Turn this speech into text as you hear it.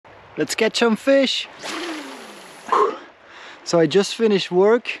let's catch some fish. So I just finished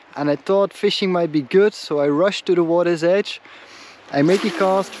work and I thought fishing might be good, so I rushed to the water's edge. I make a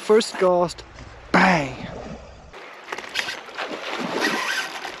cast, first cast, bang!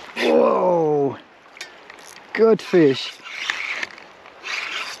 Whoa! Good fish!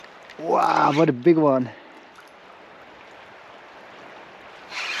 Wow, what a big one!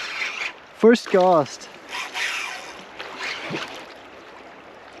 First cast.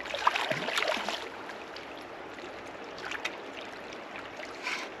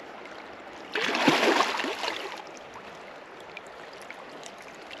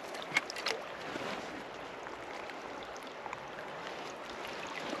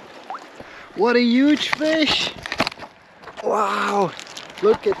 What a huge fish! Wow!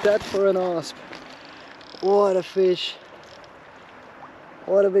 Look at that for an asp. What a fish!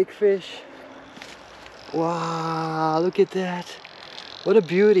 What a big fish! Wow! Look at that! What a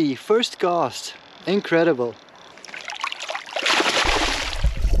beauty! First cast! Incredible!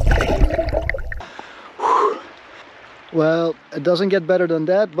 Well, it doesn't get better than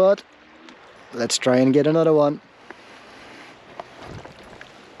that, but let's try and get another one.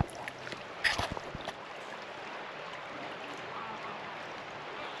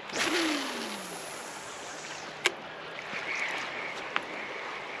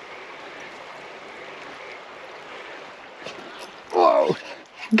 Whoa!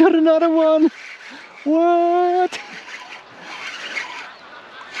 Got another one! What?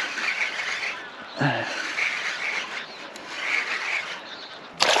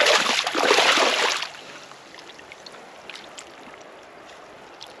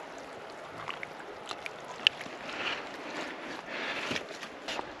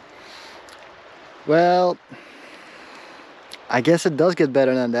 Well, I guess it does get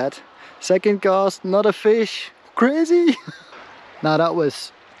better than that. Second cast, not a fish. Crazy! Now that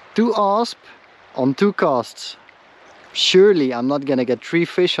was 2 asp on 2 casts. Surely I'm not gonna get 3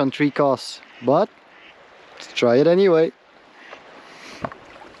 fish on 3 casts, but let's try it anyway.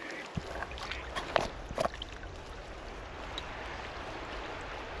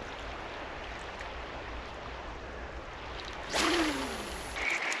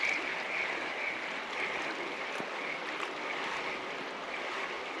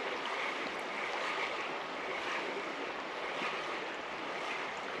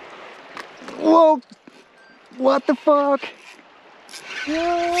 Whoa! What the fuck?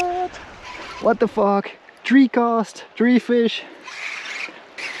 What? What the fuck? 3 cast, 3 fish.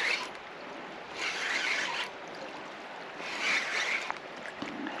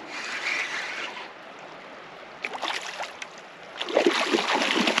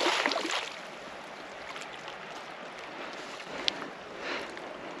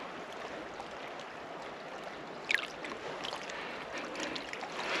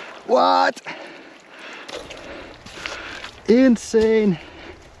 What? Insane.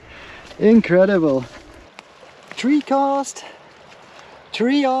 Incredible. 3 cast,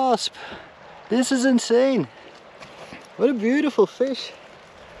 3 asp. This is insane. What a beautiful fish.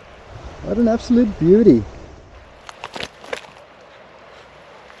 What an absolute beauty.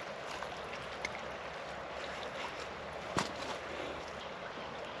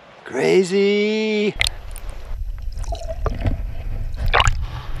 Crazy.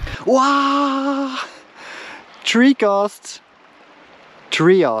 Wow! 3 casts,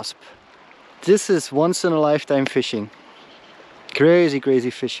 3 asp. This is once in a lifetime fishing. Crazy,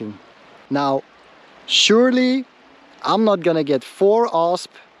 crazy fishing. Now, surely I'm not gonna get 4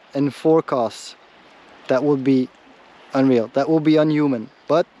 asp in 4 casts. That would be unreal. That would be unhuman.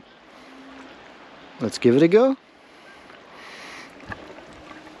 But let's give it a go.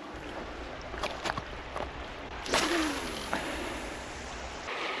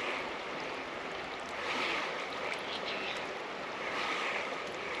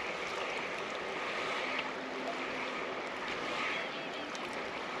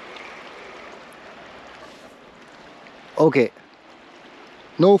 Okay,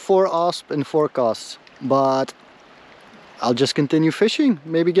 no 4 asp in 4 casts, but I'll just continue fishing,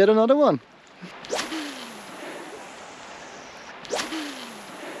 maybe get another one.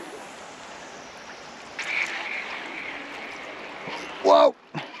 Whoa!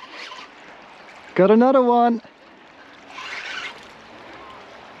 Got another one.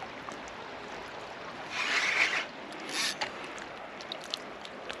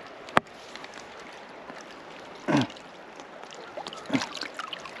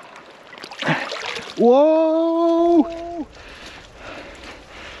 Whoa!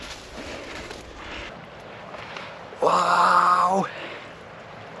 Wow!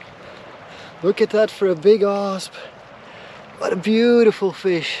 Look at that for a big asp. What a beautiful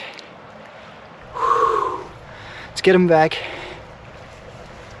fish. Let's get them back.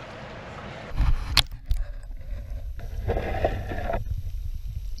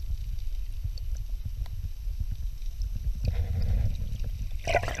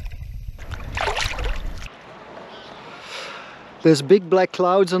 There's big black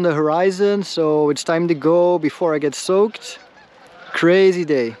clouds on the horizon, so it's time to go before I get soaked. Crazy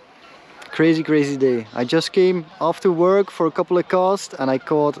day. Crazy day. I just came after work for a couple of casts and I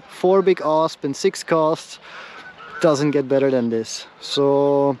caught 4 big asp in 6 casts. Doesn't get better than this.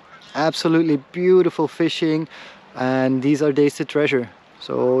 So absolutely beautiful fishing, and these are days to treasure.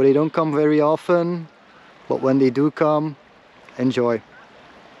 So they don't come very often, but when they do come, enjoy.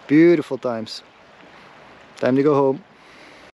 Beautiful times. Time to go home.